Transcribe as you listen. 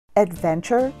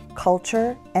Adventure,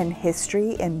 culture, and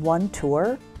history in one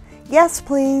tour? Yes,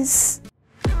 please.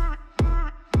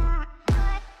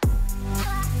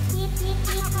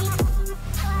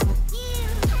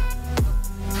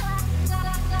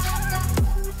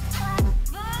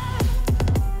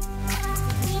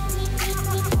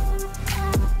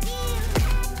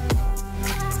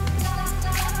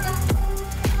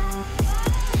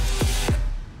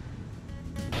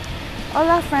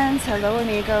 Hola friends, hello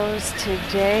amigos.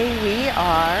 Today we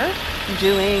are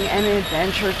doing an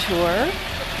adventure tour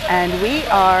and we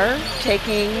are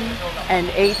taking an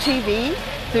ATV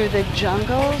through the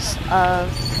jungles of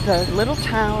the little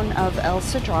town of El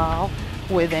Cedral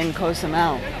within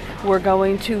Cozumel. We're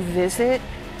going to visit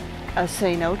a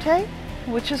cenote,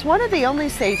 which is one of the only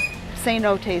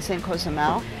cenotes in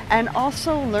Cozumel, and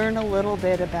also learn a little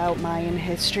bit about Mayan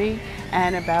history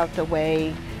and about the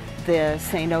way the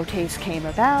cenotes came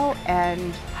about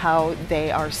and how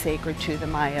they are sacred to the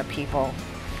Maya people.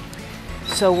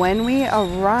 So when we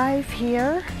arrive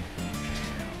here,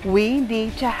 we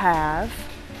need to have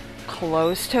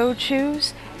closed-toed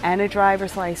shoes and a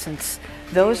driver's license.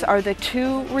 Those are the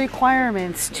two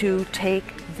requirements to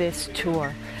take this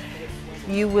tour.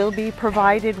 You will be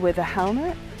provided with a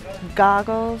helmet,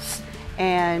 goggles,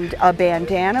 and a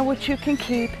bandana which you can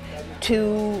keep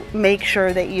to make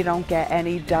sure that you don't get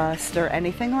any dust or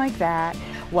anything like that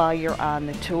while you're on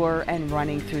the tour and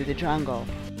running through the jungle.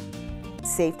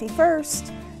 Safety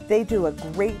first. They do a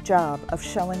great job of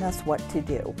showing us what to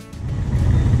do.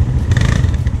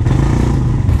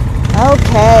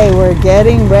 Okay, we're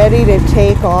getting ready to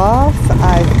take off.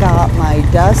 I've got my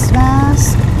dust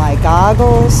mask, my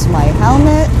goggles, my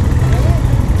helmet,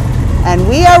 and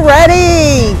we are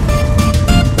ready!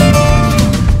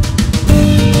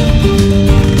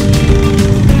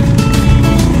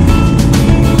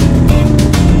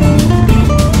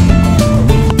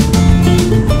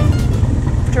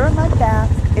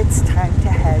 It's time to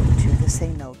head to the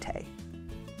cenote.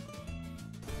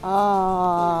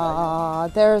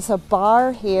 There's a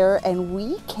bar here and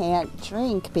we can't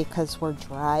drink because we're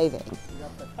driving.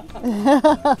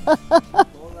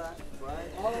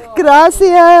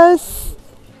 Gracias!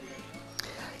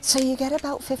 So you get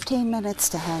about 15 minutes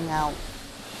to hang out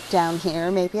down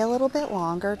here, maybe a little bit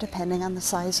longer depending on the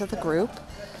size of the group.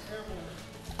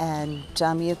 And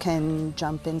you can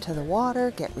jump into the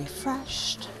water, get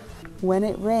refreshed. When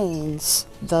it rains,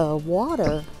 the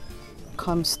water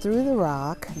comes through the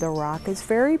rock. The rock is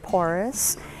very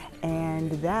porous, and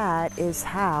that is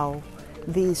how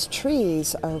these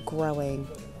trees are growing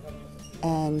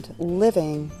and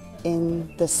living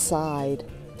in the side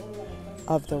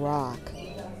of the rock.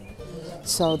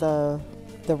 So the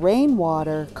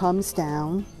rainwater comes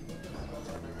down,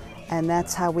 and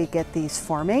that's how we get these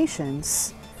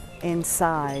formations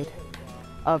inside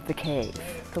of the cave.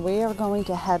 We are going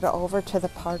to head over to the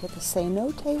part of the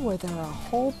cenote where there are a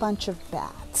whole bunch of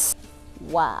bats.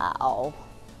 Wow,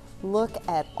 look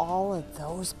at all of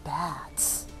those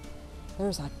bats.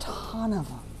 There's a ton of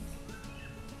them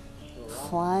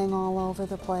flying all over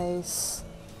the place.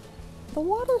 The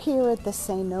water here at the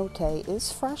cenote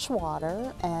is fresh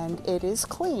water and it is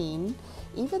clean,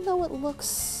 even though it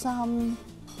looks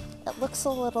a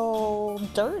little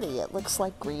dirty. It looks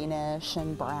like greenish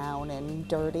and brown and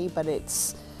dirty, but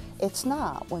it's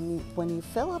not. When you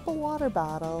fill up a water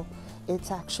bottle,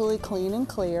 it's actually clean and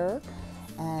clear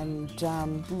and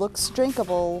looks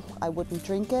drinkable. I wouldn't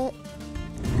drink it.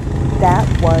 That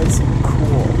was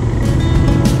cool.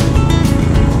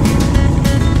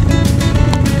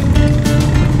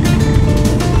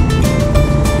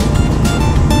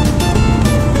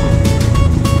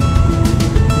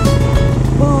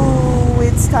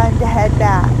 Time to head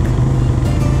back.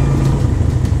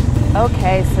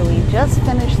 Okay, so we just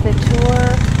finished the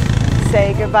tour.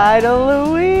 Say goodbye to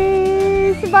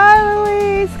Luis. Bye,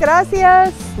 Luis.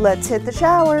 Gracias. Let's hit the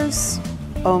showers.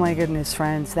 Oh my goodness,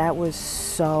 friends, that was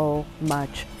so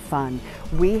much fun.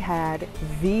 We had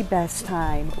the best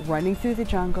time running through the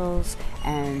jungles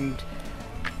and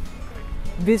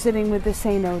visiting with the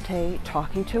cenote,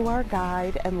 talking to our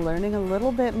guide, and learning a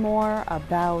little bit more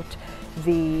about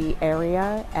the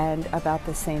area and about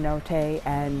the cenote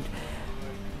and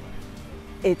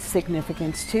its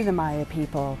significance to the Maya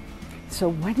people. So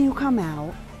when you come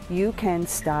out, you can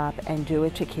stop and do a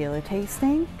tequila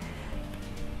tasting.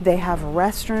 They have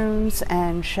restrooms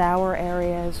and shower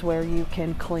areas where you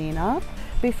can clean up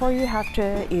before you have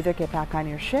to either get back on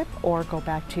your ship or go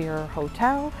back to your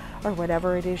hotel or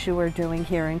whatever it is you are doing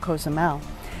here in Cozumel.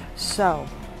 So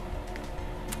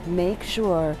make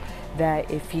sure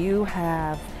that if you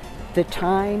have the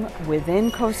time within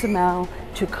Cozumel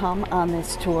to come on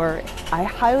this tour. I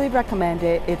highly recommend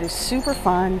it. It is super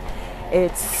fun.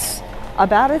 It's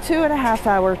about a 2.5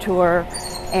 hour tour,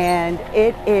 and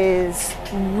it is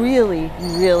really,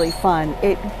 really fun.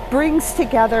 It brings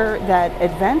together that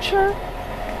adventure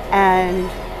and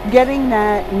getting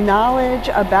that knowledge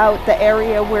about the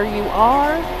area where you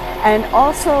are, and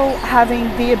also having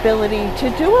the ability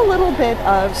to do a little bit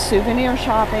of souvenir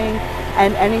shopping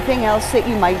and anything else that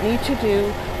you might need to do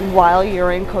while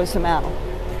you're in Cozumel.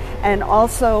 And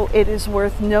also, it is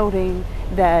worth noting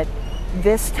that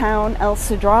this town, El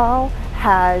Cedral,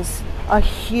 has a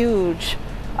huge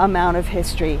amount of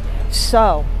history.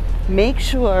 So make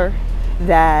sure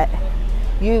that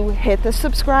you hit the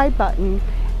subscribe button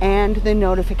and the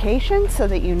notification so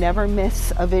that you never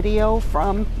miss a video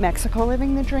from Mexico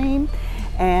Living the Dream.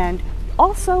 And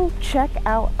also check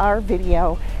out our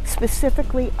video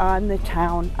specifically on the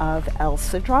town of El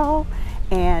Cedral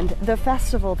and the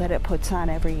festival that it puts on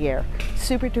every year.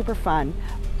 Super duper fun.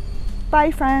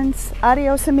 Bye friends.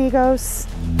 Adios amigos.